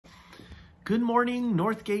Good morning,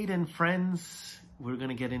 Northgate and friends. We're going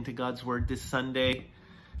to get into God's Word this Sunday.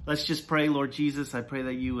 Let's just pray. Lord Jesus, I pray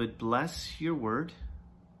that you would bless your Word.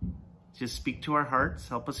 Just speak to our hearts.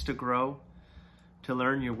 Help us to grow, to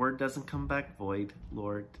learn. Your Word doesn't come back void,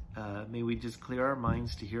 Lord. May we just clear our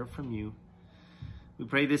minds to hear from you. We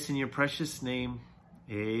pray this in your precious name.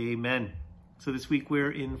 Amen. So this week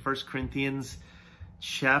we're in 1 Corinthians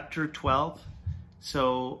chapter 12.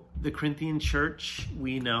 So the Corinthian church,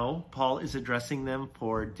 we know, Paul is addressing them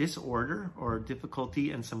for disorder or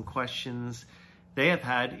difficulty and some questions they have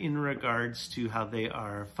had in regards to how they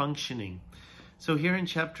are functioning. So here in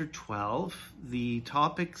chapter 12, the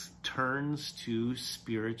topic turns to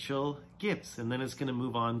spiritual gifts, and then it's going to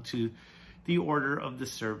move on to the order of the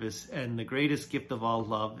service, and the greatest gift of all,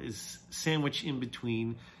 love, is sandwiched in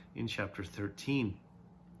between in chapter 13.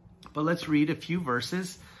 But let's read a few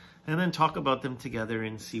verses and then talk about them together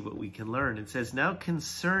and see what we can learn. It says, "Now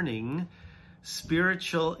concerning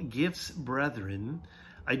spiritual gifts, brethren,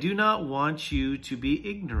 I do not want you to be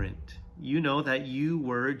ignorant. You know that you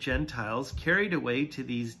were Gentiles carried away to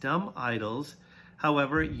these dumb idols,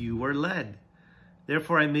 however you were led.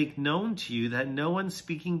 Therefore I make known to you that no one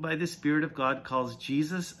speaking by the Spirit of God calls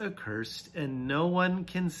Jesus accursed, and no one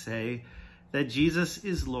can say that Jesus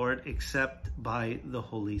is Lord except by the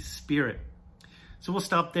Holy Spirit." So we'll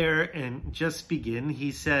stop there and just begin.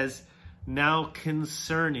 He says, now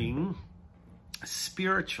concerning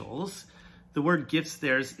spirituals. The word gifts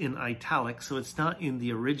there is in italics, so it's not in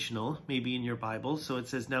the original, maybe in your Bible. So it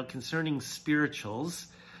says, now concerning spirituals,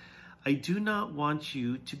 I do not want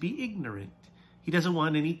you to be ignorant. He doesn't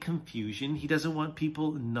want any confusion. He doesn't want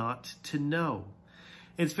people not to know.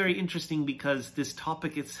 It's very interesting because this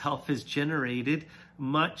topic itself has generated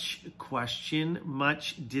much question,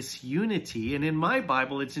 much disunity. And in my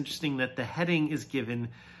Bible, it's interesting that the heading is given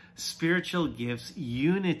Spiritual Gifts,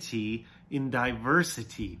 Unity in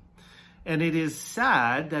Diversity. And it is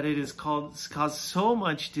sad that it has caused so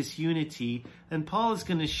much disunity. And Paul is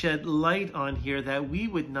going to shed light on here that we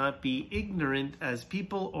would not be ignorant as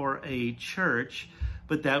people or a church,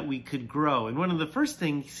 but that we could grow. And one of the first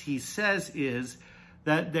things he says is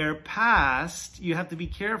that their past, you have to be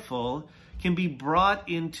careful, can be brought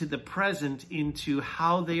into the present, into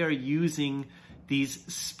how they are using these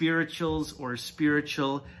spirituals or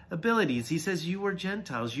spiritual abilities. He says, you were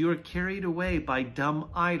Gentiles, you were carried away by dumb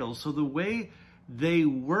idols. So the way they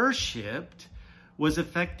worshiped was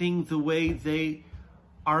affecting the way they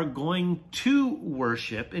are going to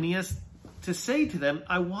worship. And he has to say to them,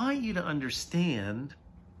 I want you to understand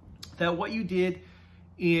that what you did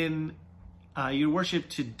in your worship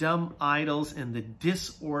to dumb idols and the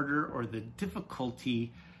disorder or the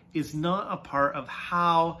difficulty is not a part of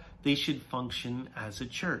how they should function as a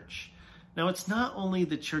church. Now, it's not only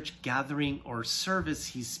the church gathering or service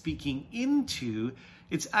he's speaking into,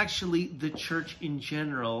 it's actually the church in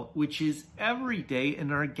general, which is every day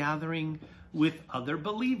in our gathering with other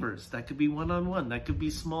believers. That could be one-on-one, that could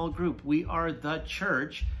be small group. We are the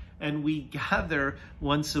church and we gather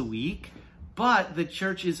once a week. But the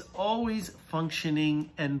church is always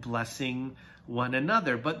functioning and blessing one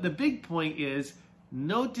another. But the big point is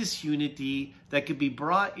no disunity that could be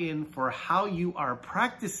brought in for how you are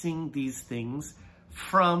practicing these things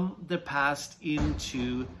from the past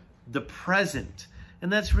into the present.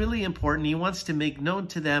 And that's really important. He wants to make known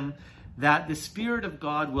to them that the Spirit of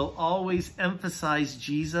God will always emphasize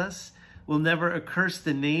Jesus, will never accurse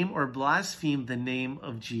the name or blaspheme the name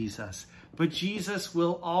of Jesus. But Jesus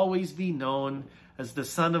will always be known as the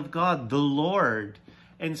Son of God, the Lord.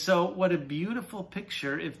 And so what a beautiful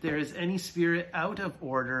picture. If there is any spirit out of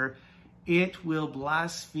order, it will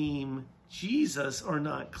blaspheme Jesus or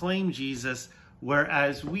not claim Jesus,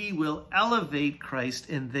 whereas we will elevate Christ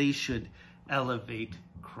and they should elevate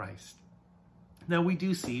Christ. Now we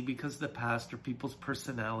do see, because of the past or people's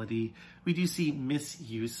personality, we do see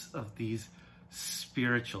misuse of these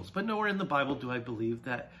spirituals. But nowhere in the Bible do I believe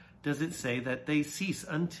that does it say that they cease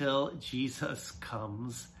until Jesus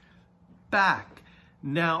comes back.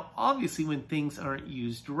 Now, obviously, when things aren't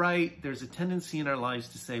used right, there's a tendency in our lives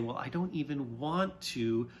to say, well, I don't even want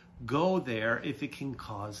to go there if it can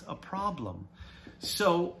cause a problem.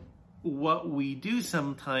 So what we do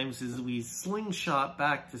sometimes is we slingshot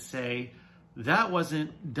back to say, that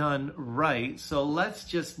wasn't done right, so let's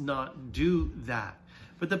just not do that.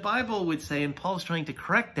 But the Bible would say, and Paul's trying to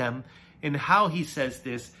correct them in how he says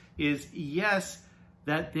this, is yes,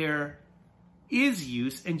 that there is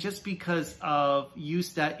use, and just because of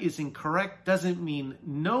use that isn't correct doesn't mean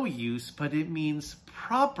no use, but it means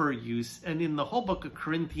proper use. And in the whole book of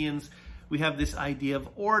Corinthians, we have this idea of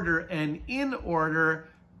order, and in order,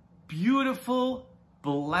 beautiful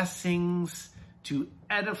blessings to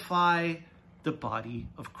edify the body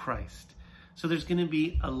of Christ. So there's going to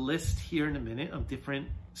be a list here in a minute of different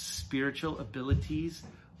spiritual abilities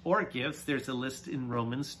or gifts. There's a list in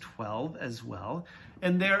Romans 12 as well.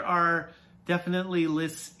 And there are definitely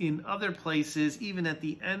lists in other places, even at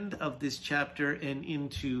the end of this chapter and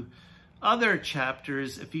into other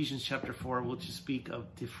chapters. Ephesians chapter 4 will just speak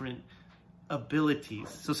of different abilities.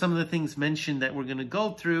 So some of the things mentioned that we're going to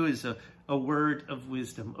go through is a word of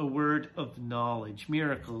wisdom, a word of knowledge,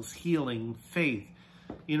 miracles, healing, faith.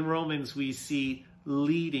 In Romans, we see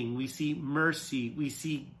leading, we see mercy, we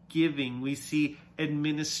see giving, we see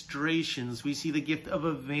administrations, we see the gift of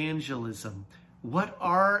evangelism. What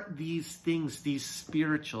are these things, these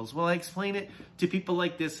spirituals? Well, I explain it to people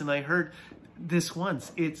like this, and I heard this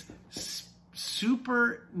once. It's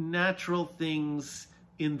supernatural things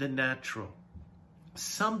in the natural.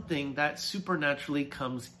 Something that supernaturally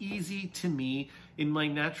comes easy to me in my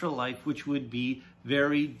natural life, which would be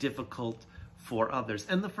very difficult for others.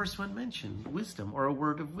 And the first one mentioned, wisdom, or a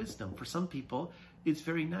word of wisdom. For some people, it's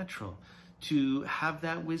very natural to have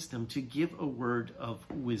that wisdom, to give a word of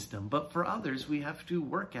wisdom. But for others, we have to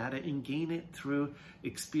work at it and gain it through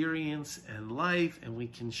experience and life, and we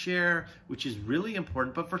can share, which is really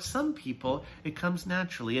important. But for some people, it comes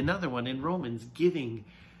naturally. Another one in Romans, giving.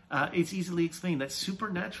 It's easily explained that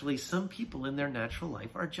supernaturally, some people in their natural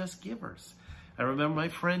life are just givers. I remember my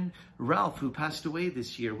friend Ralph, who passed away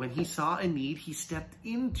this year. When he saw a need, he stepped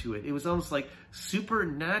into it. It was almost like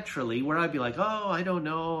supernaturally, where I'd be like, oh, I don't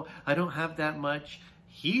know, I don't have that much.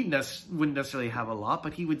 He wouldn't necessarily have a lot,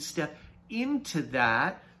 but he would step into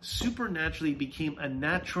that. Supernaturally became a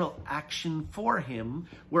natural action for him,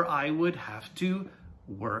 where I would have to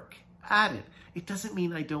work at it. It doesn't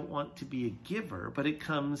mean I don't want to be a giver, but it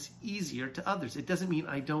comes easier to others. It doesn't mean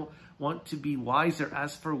I don't want to be wise or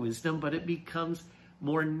ask for wisdom, but it becomes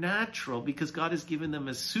more natural because God has given them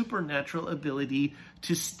a supernatural ability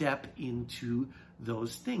to step into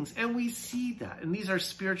those things. And we see that. And these are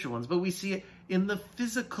spiritual ones, but we see it in the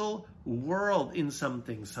physical world in some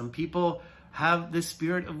things. Some people have the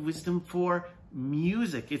spirit of wisdom for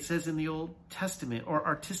music. It says in the Old Testament, or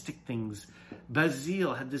artistic things.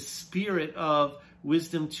 Basil had the spirit of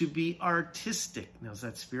wisdom to be artistic. Now, is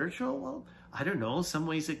that spiritual? Well, I don't know. Some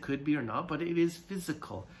ways it could be or not, but it is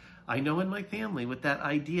physical. I know in my family with that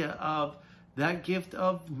idea of that gift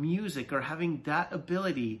of music or having that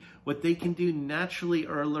ability, what they can do naturally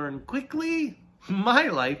or learn quickly. My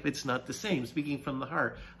life, it's not the same. Speaking from the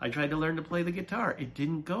heart, I tried to learn to play the guitar. It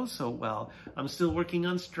didn't go so well. I'm still working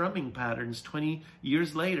on strumming patterns 20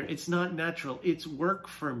 years later. It's not natural. It's work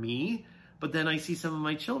for me. But then I see some of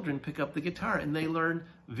my children pick up the guitar and they learn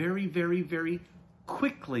very, very, very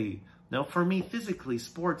quickly. Now, for me, physically,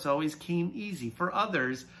 sports always came easy. For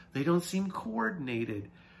others, they don't seem coordinated.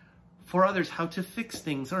 For others, how to fix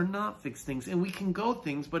things or not fix things. And we can go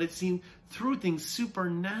things, but it seems through things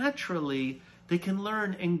supernaturally, they can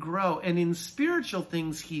learn and grow. And in spiritual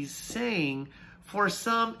things, he's saying, for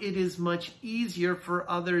some, it is much easier. For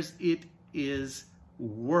others, it is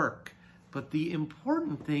work. But the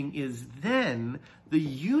important thing is then the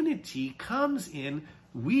unity comes in.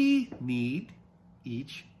 We need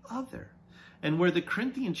each other. And where the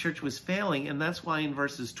Corinthian church was failing, and that's why in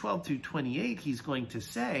verses 12 through 28, he's going to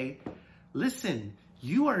say, listen,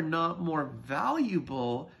 you are not more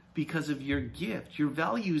valuable because of your gift. Your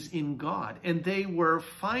value's in God. And they were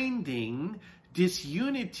finding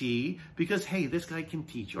disunity because, hey, this guy can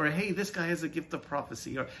teach, or hey, this guy has a gift of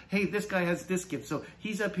prophecy, or hey, this guy has this gift, so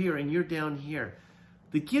he's up here and you're down here.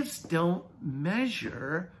 The gifts don't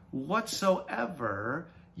measure whatsoever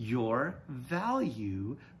your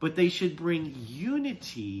value, but they should bring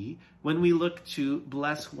unity when we look to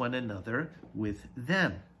bless one another with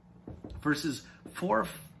them. Verses 4,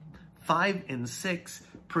 5, and 6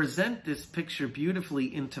 present this picture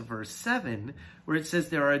beautifully into verse 7, where it says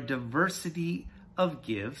there are a diversity of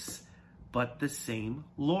gifts, but the same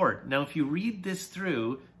Lord. Now, if you read this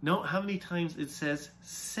through, note how many times it says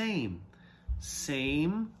same.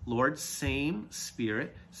 Same Lord, same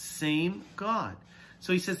Spirit, same God.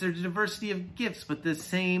 So he says there's a diversity of gifts, but the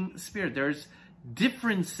same Spirit. There's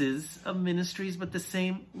differences of ministries, but the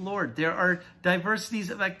same Lord. There are diversities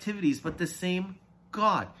of activities, but the same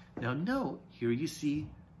God. Now note, here you see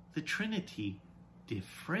the Trinity,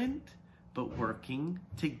 different, but working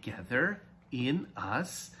together in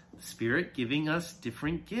us, the Spirit giving us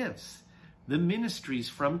different gifts. The ministries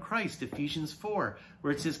from Christ, Ephesians 4,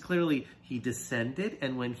 where it says clearly, he descended,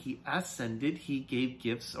 and when he ascended, he gave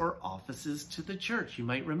gifts or offices to the church. You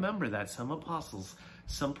might remember that. Some apostles,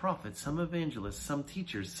 some prophets, some evangelists, some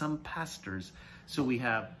teachers, some pastors. So we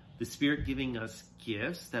have the Spirit giving us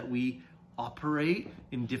gifts that we operate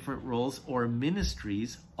in different roles or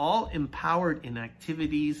ministries, all empowered in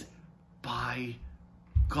activities by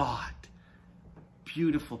God.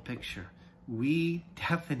 Beautiful picture. We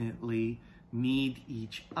definitely need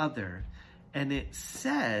each other. And it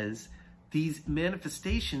says these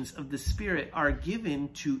manifestations of the Spirit are given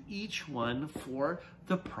to each one for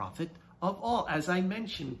the profit of all, as I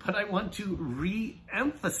mentioned. But I want to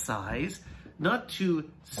re-emphasize, not to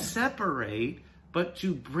separate, but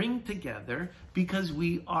to bring together, because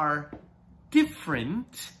we are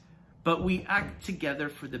different, but we act together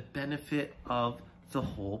for the benefit of the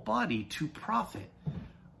whole body, to profit.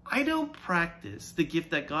 I don't practice the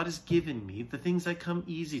gift that God has given me, the things that come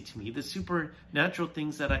easy to me, the supernatural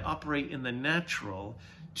things that I operate in the natural,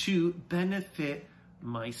 to benefit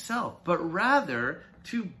myself, but rather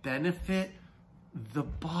to benefit the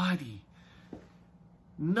body,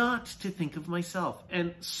 not to think of myself.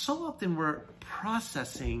 And so often we're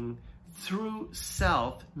processing through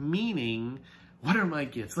self, meaning, what are my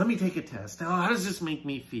gifts? Let me take a test. How does this make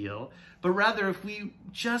me feel? But rather, if we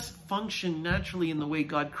just function naturally in the way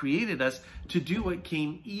God created us, to do what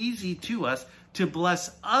came easy to us, to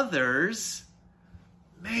bless others,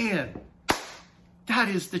 man, that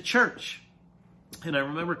is the church. And I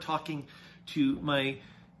remember talking to my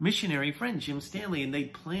missionary friend, Jim Stanley, and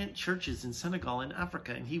they'd plant churches in Senegal and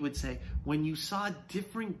Africa. And he would say, when you saw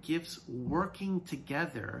different gifts working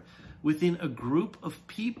together within a group of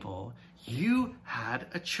people, you had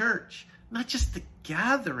a church. Not just the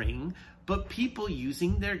gathering, but people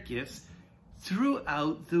using their gifts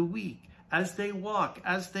throughout the week, as they walk,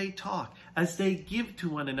 as they talk, as they give to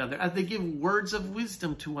one another, as they give words of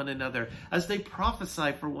wisdom to one another, as they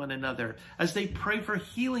prophesy for one another, as they pray for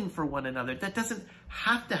healing for one another. That doesn't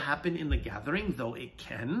have to happen in the gathering, though it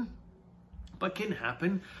can, but can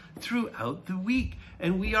happen throughout the week.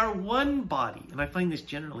 And we are one body. And I find this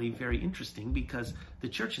generally very interesting, because the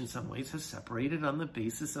church in some ways has separated on the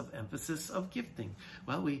basis of emphasis of gifting.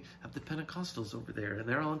 Well, we have the Pentecostals over there, and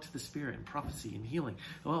they're all into the Spirit and prophecy and healing.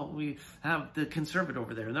 Well, we have the conservative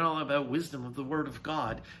over there, and they're all about wisdom of the Word of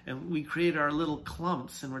God. And we create our little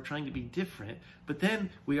clumps, and we're trying to be different. But then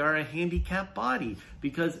we are a handicapped body,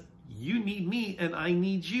 because you need me and I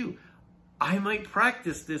need you. I might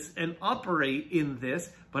practice this and operate in this,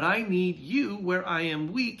 but I need you where I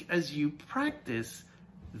am weak as you practice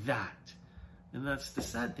that. And that's the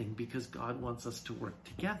sad thing, because God wants us to work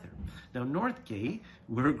together. Now, Northgate,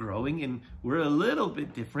 we're growing, and we're a little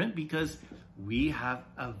bit different because we have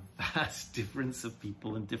a vast difference of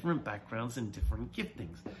people in different backgrounds and different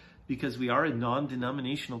giftings. Because we are a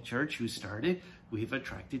non-denominational church who started, we've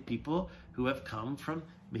attracted people who have come from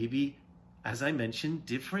maybe, as I mentioned,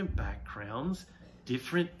 different backgrounds,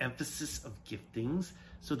 different emphasis of giftings.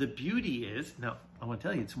 So the beauty is, now I want to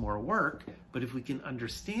tell you, it's more work, but if we can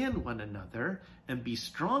understand one another and be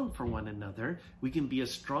strong for one another, we can be a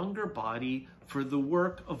stronger body for the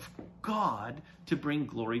work of God to bring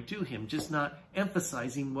glory to Him. Just not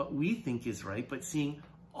emphasizing what we think is right, but seeing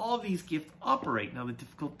all these gifts operate. Now, the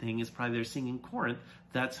difficult thing is probably they're seeing in Corinth.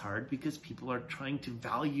 That's hard because people are trying to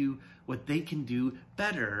value what they can do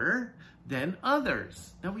better than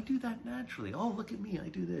others. Now, we do that naturally. Oh, look at me. I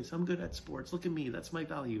do this. I'm good at sports. Look at me. That's my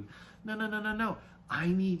value. No, no, no, no, no. I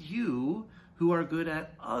need you who are good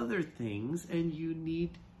at other things, and you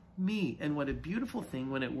need me. And what a beautiful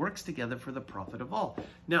thing when it works together for the profit of all.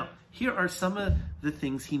 Now, here are some of the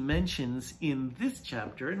things he mentions in this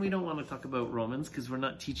chapter, and we don't want to talk about Romans because we're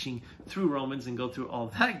not teaching through Romans and go through all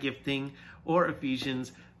that gifting, or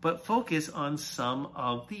Ephesians, but focus on some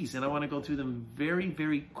of these. And I want to go through them very,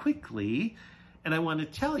 very quickly. And I want to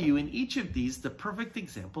tell you, in each of these, the perfect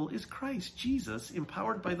example is Christ. Jesus,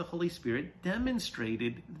 empowered by the Holy Spirit,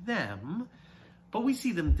 demonstrated them. But we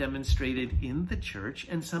see them demonstrated in the church,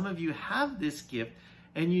 and some of you have this gift,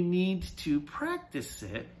 and you need to practice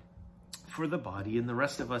it for the body, and the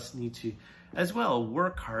rest of us need to as well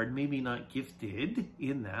work hard, maybe not gifted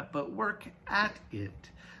in that, but work at it.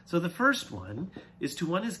 So the first one is to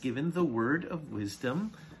one is given the word of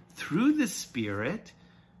wisdom through the Spirit,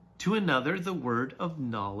 to another the word of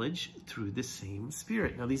knowledge through the same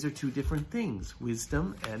Spirit. Now these are two different things,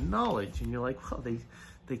 wisdom and knowledge, and you're like, well,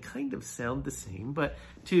 they kind of sound the same, but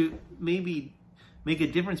to maybe make a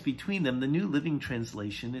difference between them, the New Living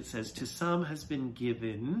Translation, it says, to some has been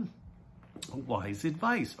given wise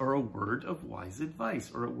advice, or a word of wise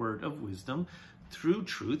advice, or a word of wisdom through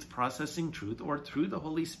truth, processing truth, or through the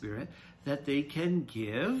Holy Spirit, that they can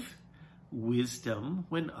give wisdom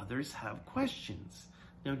when others have questions.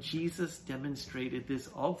 Now, Jesus demonstrated this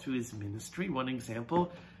all through his ministry. One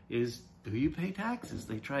example is Do you pay taxes?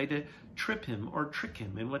 They try to trip him or trick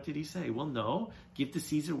him. And what did he say? Well, no, give to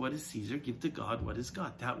Caesar what is Caesar, give to God what is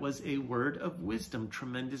God. That was a word of wisdom,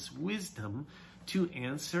 tremendous wisdom to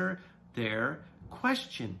answer their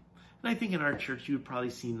question. And I think in our church, you've probably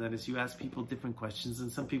seen that as you ask people different questions,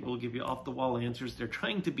 and some people will give you off-the-wall answers. They're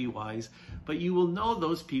trying to be wise, but you will know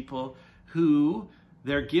those people who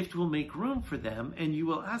their gift will make room for them, and you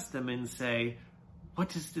will ask them and say, what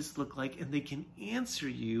does this look like? And they can answer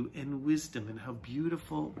you in wisdom, and how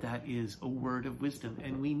beautiful that is, a word of wisdom.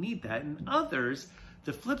 And we need that. And others,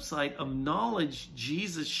 the flip side of knowledge,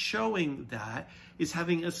 Jesus showing that, is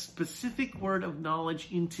having a specific word of knowledge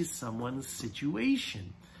into someone's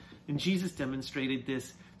situation. And Jesus demonstrated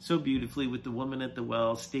this so beautifully with the woman at the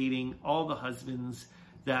well, stating all the husbands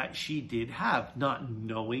that she did have, not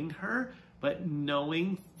knowing her, but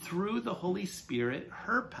knowing through the Holy Spirit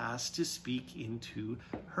her past to speak into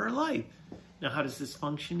her life. Now, how does this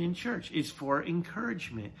function in church? It's for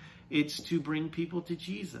encouragement. It's to bring people to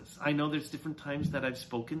Jesus. I know there's different times that I've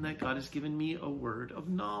spoken that God has given me a word of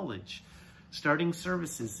knowledge. Starting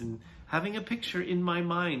services and having a picture in my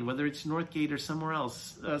mind, whether it's Northgate or somewhere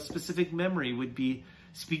else, a specific memory would be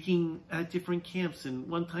speaking at different camps, and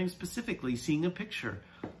one time specifically seeing a picture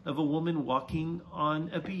of a woman walking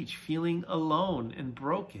on a beach, feeling alone and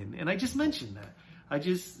broken. And I just mentioned that. I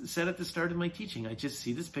just said at the start of my teaching, I just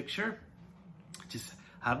see this picture, just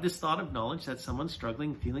have this thought of knowledge that someone's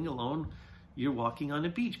struggling, feeling alone, you're walking on a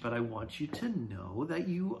beach. But I want you to know that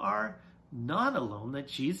you are not alone, that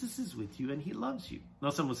Jesus is with you and he loves you. Now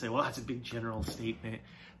someone will say, well, that's a big general statement.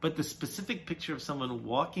 But the specific picture of someone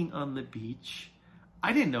walking on the beach,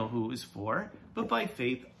 I didn't know who it was for, but by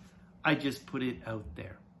faith, I just put it out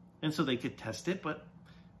there. And so they could test it, but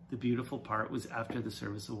the beautiful part was after the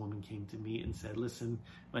service, a woman came to me and said, listen,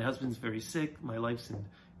 my husband's very sick, my life's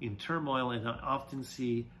in turmoil, and I often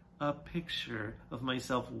see a picture of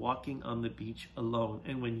myself walking on the beach alone.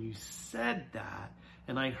 And when you said that,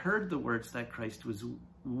 and I heard the words that Christ was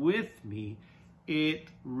with me, it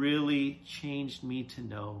really changed me to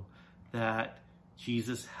know that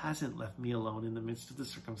Jesus hasn't left me alone in the midst of the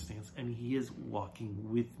circumstance, and he is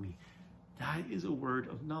walking with me. That is a word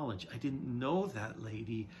of knowledge. I didn't know that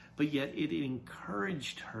lady, but yet it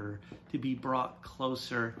encouraged her to be brought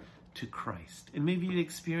closer to Christ. And maybe you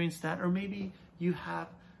experienced that, or maybe you have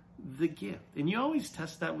the gift. And you always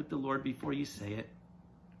test that with the Lord before you say it,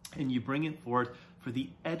 and you bring it forth for the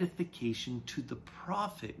edification to the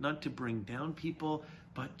prophet, not to bring down people,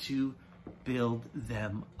 but to build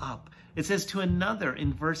them up. It says to another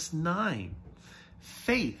in verse 9,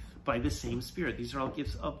 faith by the same Spirit. These are all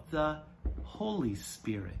gifts of the Holy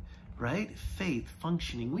Spirit, right? Faith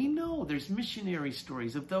functioning. We know there's missionary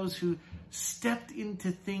stories of those who stepped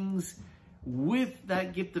into things with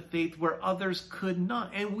that gift of faith where others could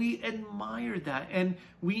not. And we admire that, and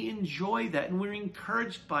we enjoy that, and we're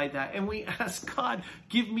encouraged by that. And we ask God,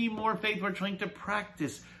 give me more faith. We're trying to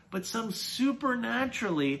practice. But some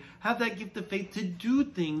supernaturally have that gift of faith to do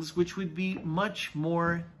things which would be much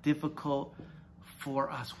more difficult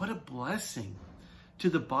for us. What a blessing to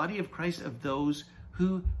the body of Christ of those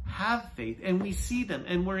who have faith. And we see them,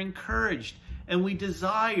 and we're encouraged, and we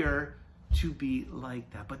desire to be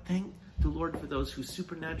like that. But thank the Lord for those who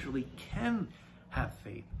supernaturally can have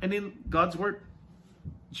faith. And in God's word,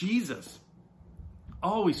 Jesus,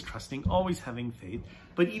 always trusting, always having faith.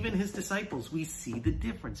 But even his disciples, we see the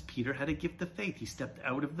difference. Peter had a gift of faith. He stepped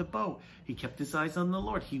out of the boat. He kept his eyes on the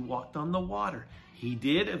Lord. He walked on the water. He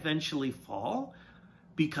did eventually fall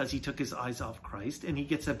because he took his eyes off Christ, and he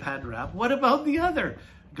gets a bad rap. What about the other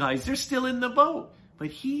guys? They're still in the boat. But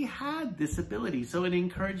he had this ability, so it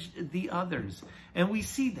encouraged the others. And we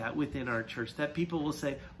see that within our church, that people will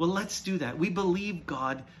say, well, let's do that. We believe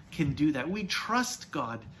God can do that. We trust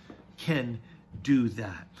God can do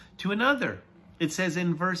that. To another, it says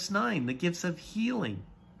in verse 9, the gifts of healing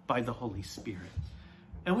by the Holy Spirit.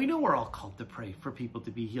 And we know we're all called to pray for people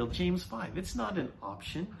to be healed. James 5, it's not an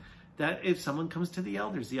option that if someone comes to the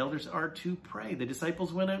elders are to pray. The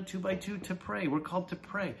disciples went out 2 by 2 to pray. We're called to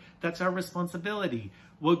pray. That's our responsibility.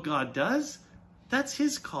 What God does, that's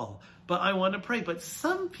his call. But I want to pray. But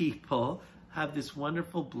some people have this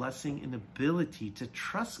wonderful blessing and ability to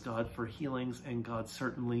trust God for healings, and God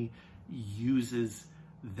certainly uses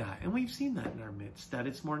that. And we've seen that in our midst, that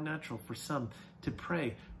it's more natural for some to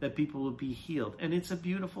pray that people will be healed. And it's a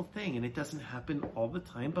beautiful thing, and it doesn't happen all the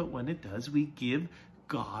time, but when it does, we give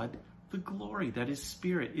God the glory that his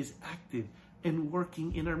Spirit is active and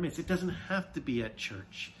working in our midst. It doesn't have to be at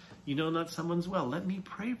church. You know, not someone's well, let me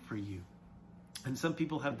pray for you. And some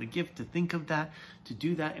people have the gift to think of that, to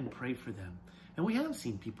do that and pray for them. And we have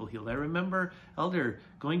seen people healed. I remember Elder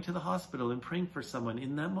going to the hospital and praying for someone.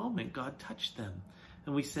 In that moment, God touched them.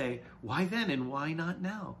 And we say, why then and why not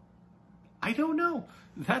now? I don't know.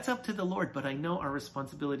 That's up to the Lord, but I know our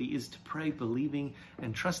responsibility is to pray, believing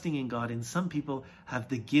and trusting in God, and some people have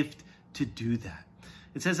the gift to do that.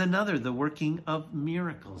 It says another, the working of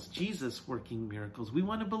miracles. Jesus working miracles. We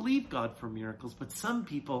want to believe God for miracles, but some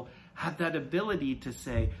people have that ability to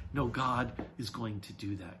say, no, God is going to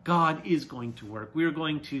do that. God is going to work. We're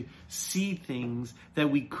going to see things that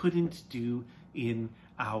we couldn't do in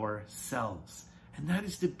ourselves. And that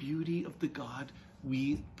is the beauty of the God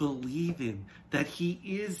we believe in, that he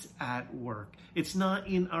is at work. It's not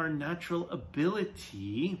in our natural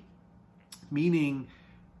ability, meaning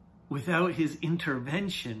without his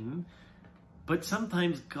intervention, but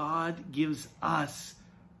sometimes God gives us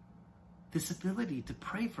this ability to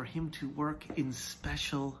pray for him to work in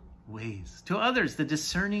special ways. To others, the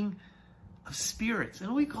discerning of spirits.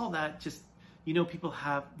 And we call that just, people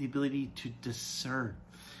have the ability to discern.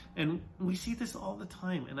 And we see this all the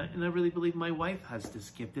time. And I really believe my wife has this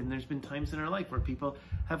gift. And there's been times in our life where people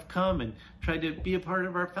have come and tried to be a part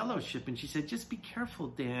of our fellowship. And she said, just be careful,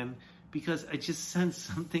 Dan, because I just sense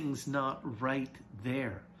something's not right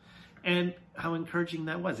there. And how encouraging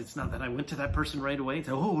that was. It's not that I went to that person right away and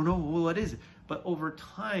said, oh no, what is it? But over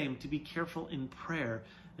time, to be careful in prayer.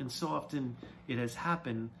 And so often it has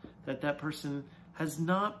happened that that person has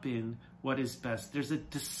not been what is best. There's a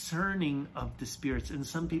discerning of the spirits, and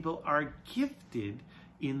some people are gifted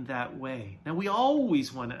in that way. Now, we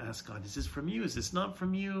always want to ask God, is this from you? Is this not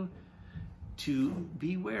from you? To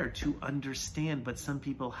beware, to understand, but some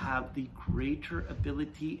people have the greater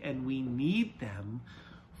ability, and we need them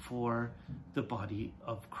for the body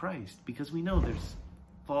of Christ, because we know there's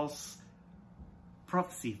false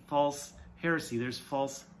prophecy, false heresy, there's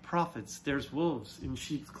false prophets, there's wolves in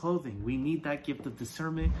sheep's clothing. We need that gift of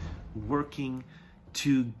discernment working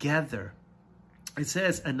together. It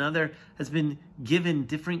says another has been given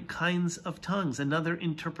different kinds of tongues, another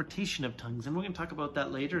interpretation of tongues. And we're going to talk about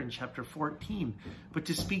that later in chapter 14. But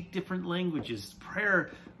to speak different languages,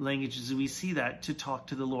 prayer languages, we see that to talk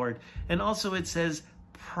to the Lord. And also it says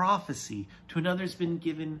prophecy. To another has been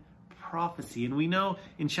given prophecy. And we know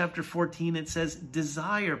in chapter 14 it says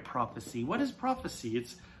desire prophecy. What is prophecy?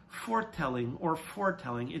 It's foretelling or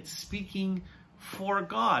foretelling. It's speaking for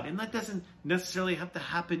God. And that doesn't necessarily have to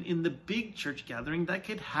happen in the big church gathering. That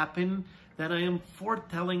could happen that I am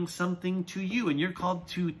foretelling something to you, and you're called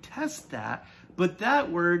to test that. But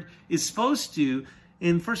that word is supposed to,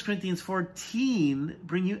 in 1 Corinthians 14,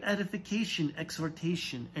 bring you edification,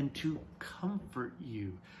 exhortation, and to comfort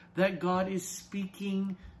you. That God is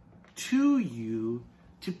speaking to you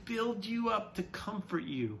to build you up, to comfort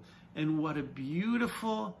you. And what a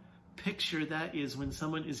beautiful picture that is when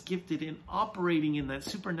someone is gifted in operating in that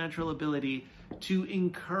supernatural ability to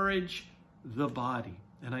encourage the body.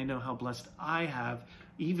 And I know how blessed I have,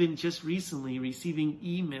 even just recently receiving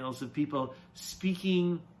emails of people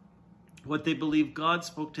speaking what they believe God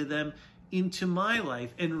spoke to them into my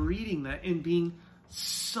life, and reading that and being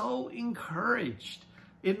so encouraged.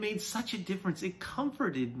 It made such a difference. It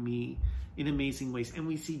comforted me in amazing ways. And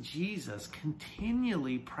we see Jesus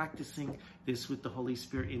continually practicing this with the Holy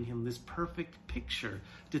Spirit in him, this perfect picture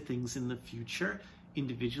to things in the future,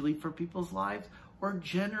 individually for people's lives, or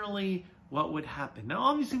generally what would happen. Now,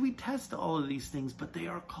 obviously, we test all of these things, but they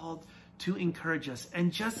are called to encourage us.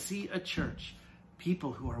 And just see a church,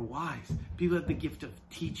 people who are wise, people who have the gift of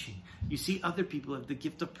teaching. You see other people have the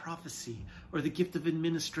gift of prophecy or the gift of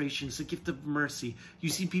administration, it's the gift of mercy. You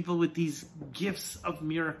see people with these gifts of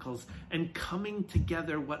miracles and coming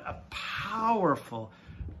together. What a powerful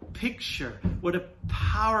picture, what a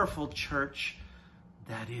powerful church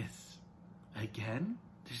that is. Again,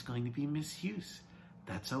 there's going to be misuse.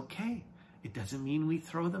 That's okay. It doesn't mean we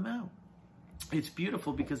throw them out. It's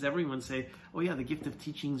beautiful because everyone say, oh yeah, the gift of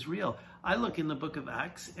teaching is real. I look in the book of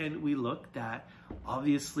Acts and we look that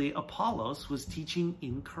obviously Apollos was teaching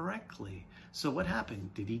incorrectly. So what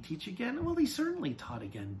happened? Did he teach again? Well, he certainly taught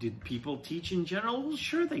again. Did people teach in general? Well,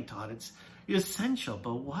 sure they taught. It's essential.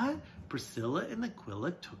 But what? Priscilla and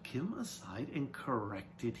Aquila took him aside and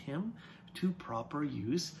corrected him to proper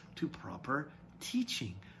use, to proper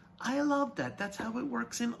teaching. I love that. That's how it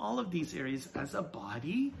works in all of these areas. As a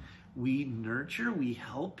body, we nurture, we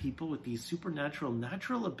help people with these supernatural,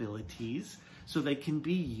 natural abilities so they can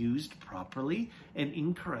be used properly, and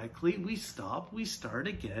incorrectly we stop, we start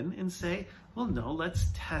again and say, well, no, let's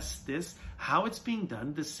test this, how it's being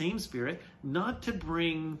done, the same Spirit, not to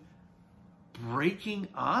bring breaking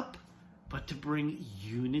up, but to bring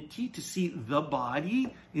unity, to see the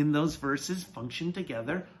body in those verses function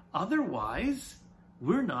together, Otherwise,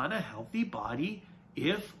 we're not a healthy body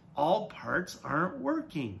if all parts aren't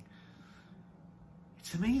working.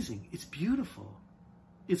 It's amazing. It's beautiful.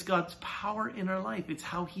 It's God's power in our life. It's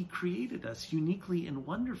how he created us uniquely and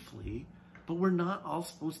wonderfully. But we're not all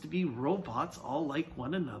supposed to be robots, all like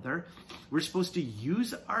one another. We're supposed to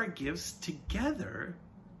use our gifts together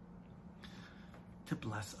to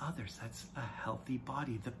bless others. That's a healthy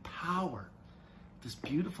body. The power, this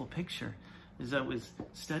beautiful picture, as I was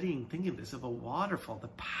studying, thinking of this, of a waterfall, the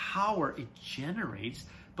power it generates,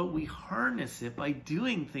 but we harness it by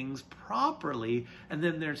doing things properly. And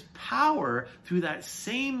then there's power through that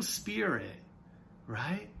same Spirit,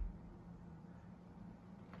 right?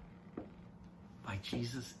 By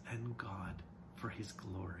Jesus and God for his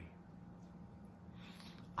glory.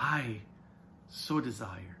 I so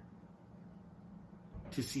desire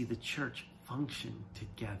to see the church function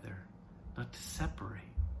together, not to separate.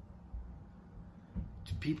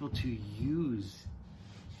 To people to use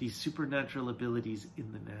these supernatural abilities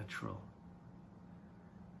in the natural.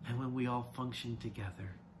 And when we all function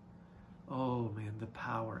together, oh man, the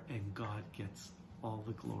power, and God gets all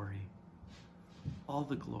the glory. All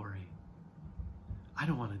the glory. I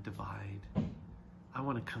don't want to divide. I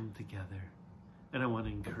want to come together. And I want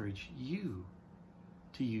to encourage you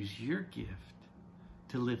to use your gift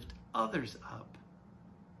to lift others up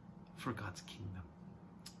for God's kingdom.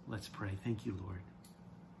 Let's pray. Thank you, Lord.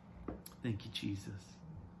 Thank you, Jesus.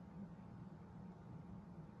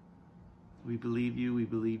 We believe you. We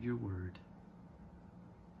believe your word.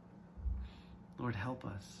 Lord, help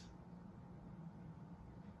us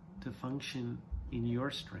to function in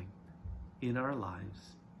your strength in our lives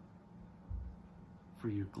for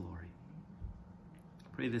your glory.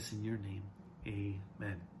 Pray this in your name.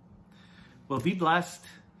 Amen. Well, be blessed.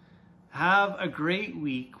 Have a great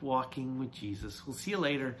week walking with Jesus. We'll see you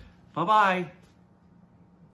later. Bye-bye.